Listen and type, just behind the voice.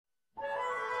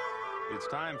It's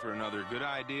time for another good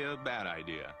idea, bad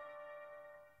idea.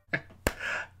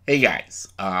 Hey guys,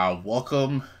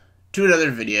 welcome to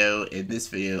another video. In this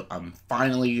video, I'm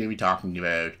finally going to be talking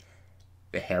about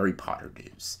the Harry Potter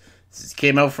news. This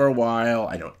came out for a while.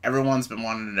 I know everyone's been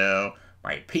wanting to know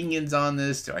my opinions on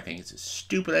this. Do I think it's a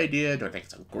stupid idea? Do I think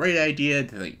it's a great idea?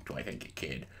 Do I think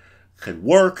it could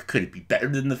work? Could it be better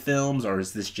than the films? Or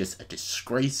is this just a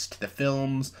disgrace to the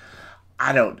films?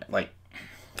 I don't,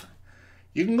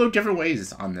 you can go different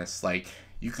ways on this.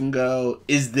 You can go,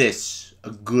 is this a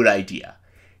good idea?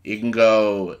 You can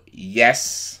go,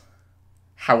 yes,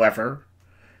 however,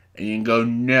 and you can go,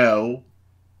 no,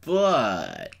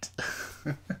 but.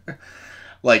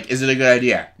 Is it a good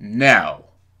idea? No,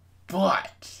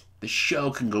 but the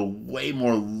show can go way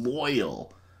more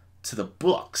loyal to the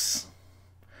books.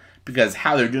 Because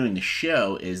how they're doing the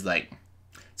show is,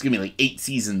 it's going to be 8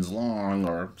 seasons long,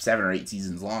 or 7 or 8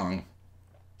 seasons long.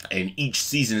 And each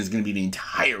season is going to be the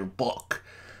entire book.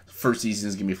 First season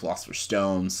is going to be Philosopher's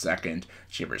Stone. Second,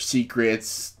 Chamber of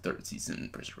Secrets. Third season,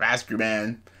 Prisoner of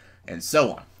Azkaban. And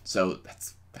so on. So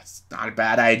that's not a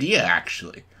bad idea,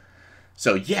 actually.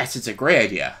 So yes, it's a great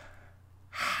idea.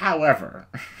 However,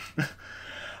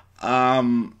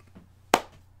 the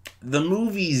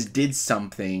movies did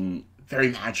something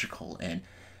very magical.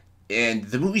 And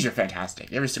the movies are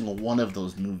fantastic. Every single one of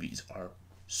those movies are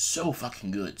so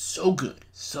fucking good. So good.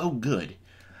 So good.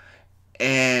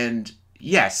 And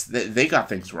yes, they got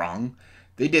things wrong.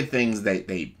 They did things that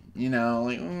they find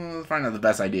out the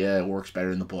best idea. It works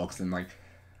better in the books. And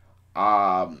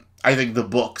I think the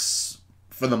books,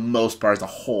 for the most part as a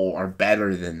whole, are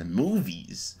better than the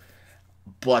movies.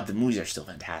 But the movies are still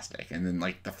fantastic. And then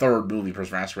the third movie,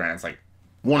 Prisoner of Azkaban, it's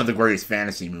one of the greatest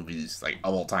fantasy movies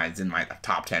of all time. It's in my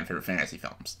top 10 favorite fantasy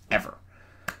films ever.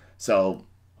 So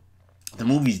the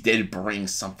movies did bring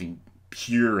something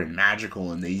pure and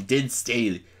magical, and they did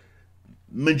stay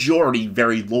majority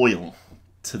very loyal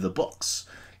to the books.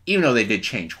 Even though they did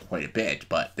change quite a bit,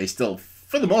 but they still,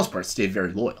 for the most part, stayed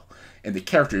very loyal. And the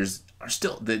characters are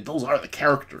still, those are the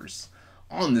characters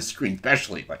on the screen,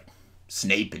 especially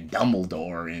Snape and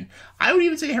Dumbledore, and I would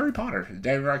even say Harry Potter.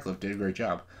 Daniel Radcliffe did a great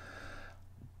job.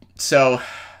 So,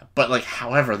 but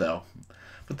however though,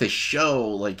 with the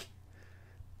show,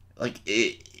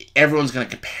 everyone's gonna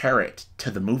compare it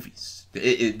to the movies.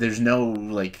 There's no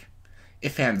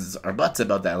if fans are butts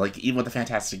about that. Even with the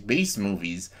Fantastic Beasts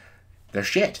movies, they're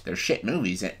shit. They're shit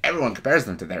movies, and everyone compares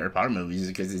them to the Harry Potter movies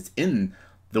because it's in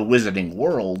the wizarding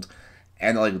world,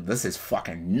 and this is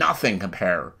fucking nothing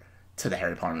compared to the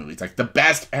Harry Potter movies. The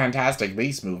best Fantastic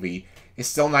Beasts movie is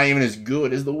still not even as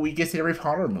good as the weakest Harry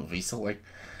Potter movie. So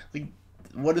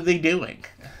what are they doing?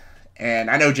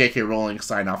 And I know J.K. Rowling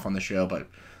signed off on the show, but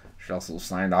she also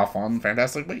signed off on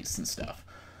Fantastic Beasts and stuff.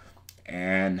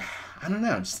 And I don't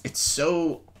know, it's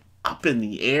so up in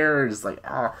the air. It's and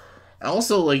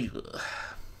also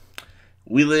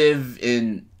we live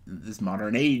in this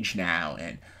modern age now,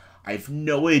 and I have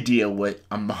no idea what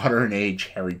a modern age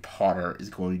Harry Potter is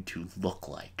going to look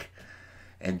like.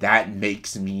 And that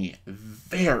makes me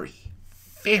very,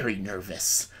 very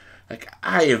nervous.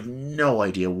 I have no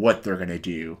idea what they're going to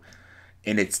do.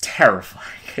 And it's terrifying.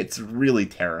 It's really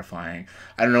terrifying.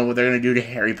 I don't know what they're going to do to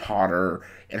Harry Potter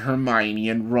and Hermione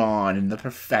and Ron and the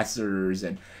professors.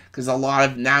 And because a lot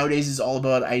of nowadays is all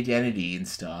about identity and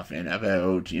stuff. And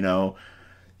about, you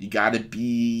got to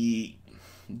be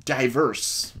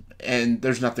diverse. And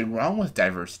there's nothing wrong with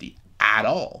diversity at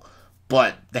all.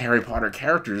 But the Harry Potter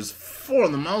characters, for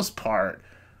the most part,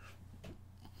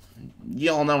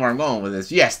 you all know where I'm going with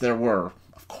this. Yes, there were,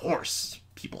 of course,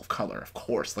 people of color, of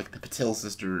course, the Patil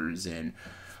sisters and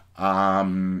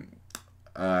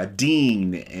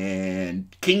Dean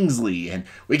and Kingsley, and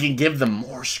we can give them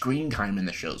more screen time in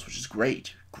the shows, which is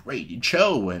great. And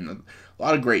Cho and a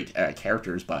lot of great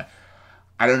characters, but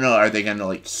I don't know, are they going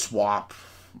to swap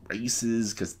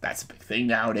races? Because that's a big thing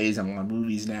nowadays in a lot of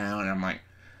movies now, and I'm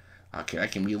okay,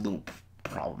 that can be a little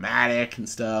problematic and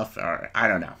stuff, or I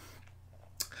don't know.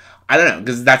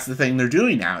 Because that's the thing they're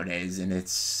doing nowadays, and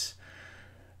it's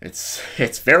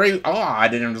very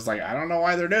odd, and I'm just I don't know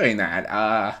why they're doing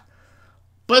that.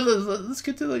 But let's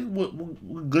get to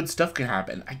what good stuff can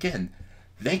happen. Again,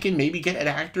 they can maybe get an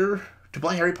actor to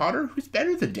play Harry Potter who's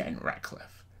better than Daniel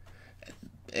Radcliffe,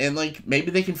 and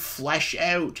maybe they can flesh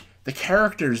out the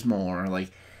characters more,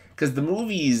 because the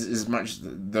movies, as much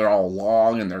they're all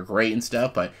long and they're great and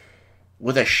stuff, but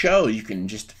with a show you can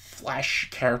just flesh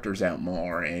characters out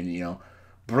more and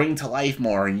bring to life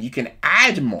more, and you can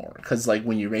add more, because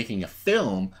when you're making a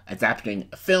film, adapting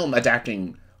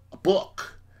a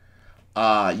book,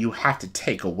 you have to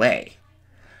take away.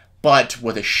 But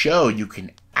with a show, you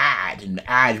can add add and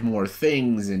add more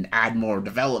things and add more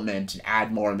development and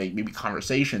add more maybe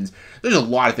conversations. There's a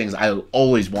lot of things I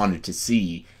always wanted to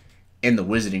see in the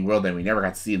Wizarding World that we never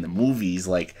got to see in the movies,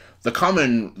 like the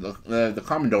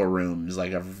Commodore rooms,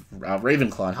 like of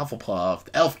Ravenclaw and Hufflepuff,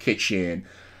 the Elf Kitchen,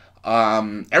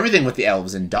 everything with the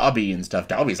elves and Dobby and stuff.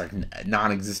 Dobby's like a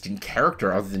non-existent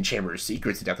character other than Chamber of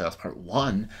Secrets and Deathly Hallows Part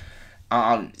 1.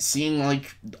 Seeing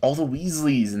like all the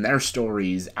Weasleys and their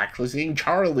stories, actually seeing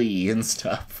Charlie and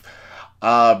stuff.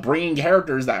 Bringing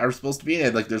characters that are supposed to be in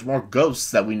it. Like there's more ghosts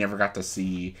that we never got to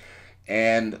see.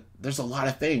 And there's a lot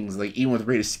of things, like even with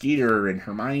Rita Skeeter and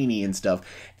Hermione and stuff,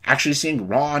 actually seeing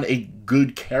Ron a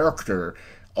good character.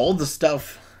 All the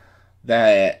stuff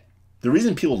that... The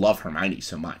reason people love Hermione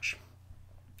so much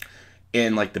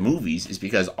in, like, the movies is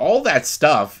because all that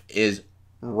stuff is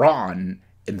Ron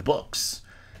in the books.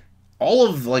 All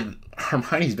of, like,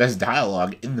 Hermione's best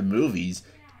dialogue in the movies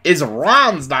is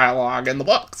Ron's dialogue in the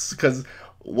books. Because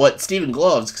what Stephen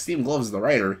Gloves is the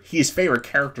writer, his favorite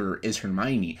character is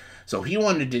Hermione. So he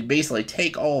wanted to basically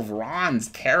take all of Ron's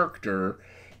character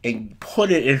and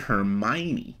put it in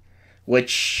Hermione,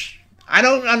 which I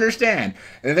don't understand.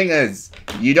 And the thing is,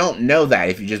 you don't know that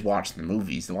if you just watch the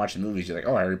movies. And watch the movies, you're like,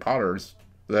 oh,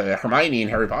 Hermione in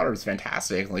Harry Potter is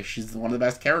fantastic. Like, she's one of the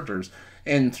best characters.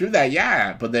 And through that,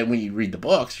 yeah. But then when you read the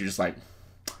books, you're just like,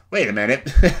 wait a minute.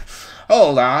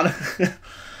 Hold on. And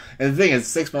the thing is,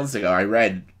 6 months ago, I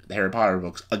read the Harry Potter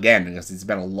books again because it's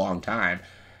been a long time.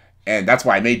 And that's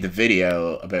why I made the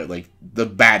video about, like, the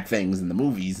bad things in the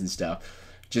movies and stuff.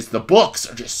 Just the books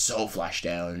are just so fleshed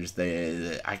out. And just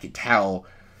I could tell.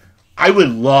 I would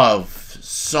love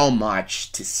so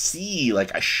much to see,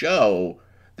 like, a show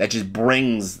that just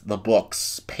brings the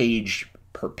books page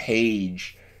per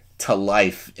page to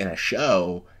life in a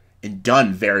show and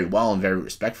done very well and very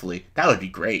respectfully. That would be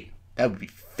great. That would be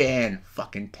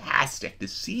fan-fucking-tastic to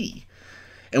see.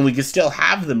 And we could still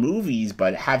have the movies,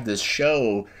 but have this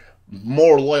show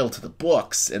more loyal to the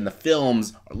books, and the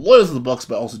films are loyal to the books,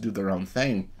 but also do their own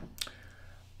thing.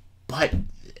 But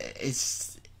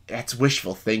that's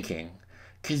wishful thinking,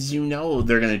 because you know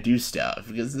they're going to do stuff.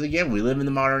 Because, again, we live in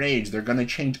the modern age. They're going to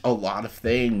change a lot of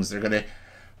things. They're going to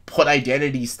put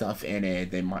identity stuff in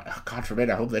it. They might, God forbid,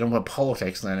 I hope they don't put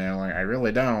politics in it. Like, I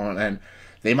really don't. And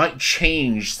they might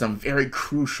change some very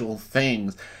crucial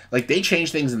things. Like, they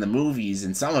change things in the movies,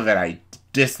 and some of it I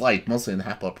disliked, mostly in The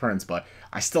Half-Blood Prince, but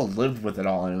I still lived with it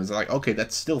all, and it was like, okay,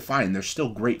 that's still fine. They're still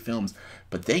great films,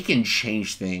 but they can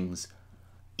change things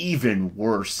even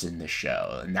worse in the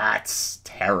show, and that's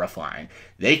terrifying.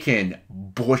 They can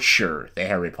butcher the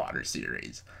Harry Potter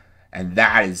series, and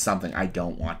that is something I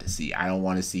don't want to see. I don't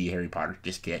want to see Harry Potter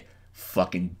just get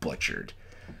fucking butchered.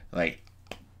 Like,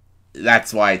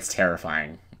 that's why it's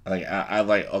terrifying. Like, I'm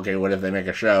like, okay, what if they make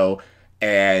a show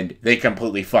and they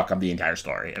completely fuck up the entire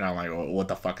story? And I'm like, well, what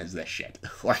the fuck is this shit?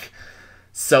 Like,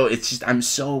 so it's just, I'm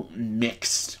so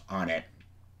mixed on it.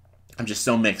 I'm just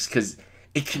so mixed, because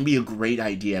it can be a great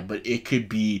idea, but it could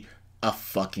be a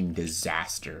fucking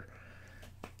disaster.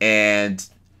 And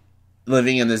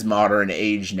living in this modern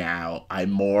age now,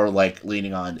 I'm more like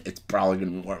leaning on it's probably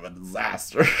going to be more of a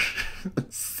disaster.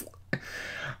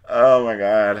 Oh my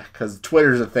god, because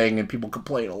Twitter's a thing and people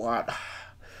complain a lot.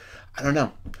 I don't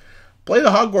know. Play the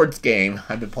Hogwarts game.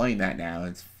 I've been playing that now.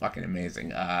 It's fucking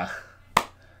amazing. I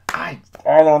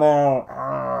don't know.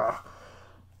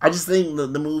 I just think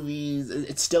the movies,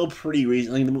 it's still pretty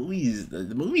recent. Like,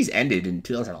 the movies ended in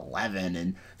 2011,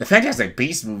 and the Fantastic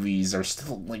Beasts movies are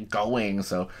still, like, going,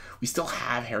 so we still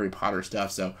have Harry Potter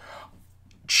stuff. So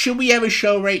should we have a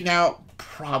show right now?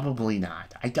 Probably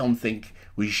not. I don't think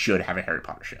we should have a Harry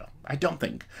Potter show. I don't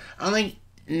think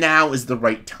now is the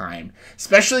right time.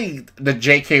 Especially the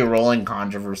J.K. Rowling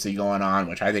controversy going on,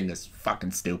 which I think is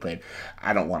fucking stupid.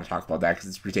 I don't want to talk about that because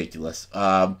it's ridiculous.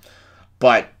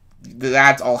 But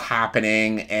that's all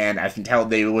happening, and I can tell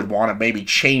they would want to maybe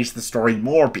change the story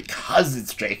more because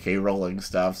it's J.K. Rowling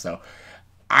stuff, so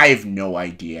I have no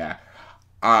idea.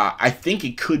 I think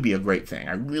it could be a great thing.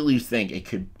 I really think it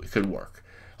could work.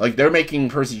 Like, they're making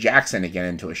Percy Jackson again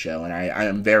into a show, and I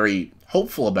am very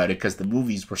hopeful about it because the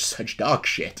movies were such dog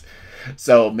shit.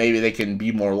 So maybe they can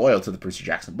be more loyal to the Percy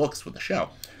Jackson books with the show.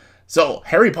 So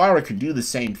Harry Potter could do the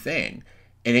same thing,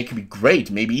 and it could be great,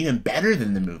 maybe even better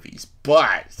than the movies,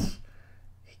 but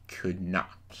it could not.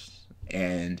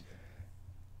 And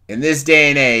in this day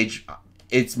and age,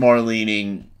 it's more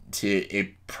leaning to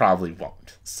it probably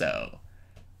won't. So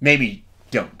maybe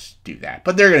don't do that.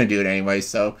 But they're going to do it anyway,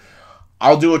 so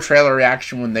I'll do a trailer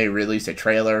reaction when they release a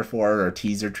trailer for it or a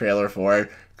teaser trailer for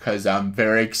it, because I'm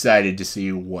very excited to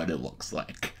see what it looks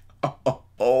like.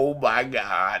 Oh my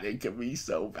god, it could be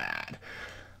so bad.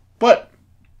 But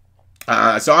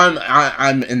so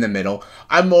I'm in the middle.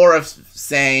 I'm more of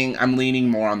saying I'm leaning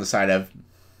more on the side of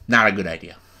not a good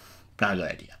idea. Not a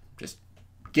good idea. Just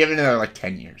give it another like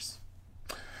 10 years.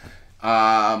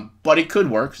 But it could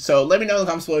work. So let me know in the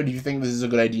comments below. Do you think this is a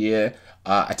good idea?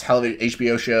 A television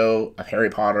HBO show of Harry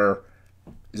Potter.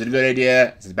 Is it a good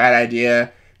idea? Is it a bad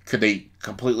idea? Could they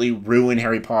completely ruin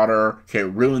Harry Potter? Could it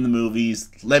ruin the movies?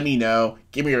 Let me know.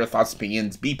 Give me your thoughts,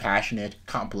 opinions. Be passionate.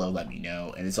 Comment below. Let me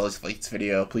know. And as always, if you like this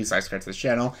video, please subscribe to this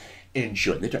channel.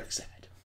 Enjoy the dark side.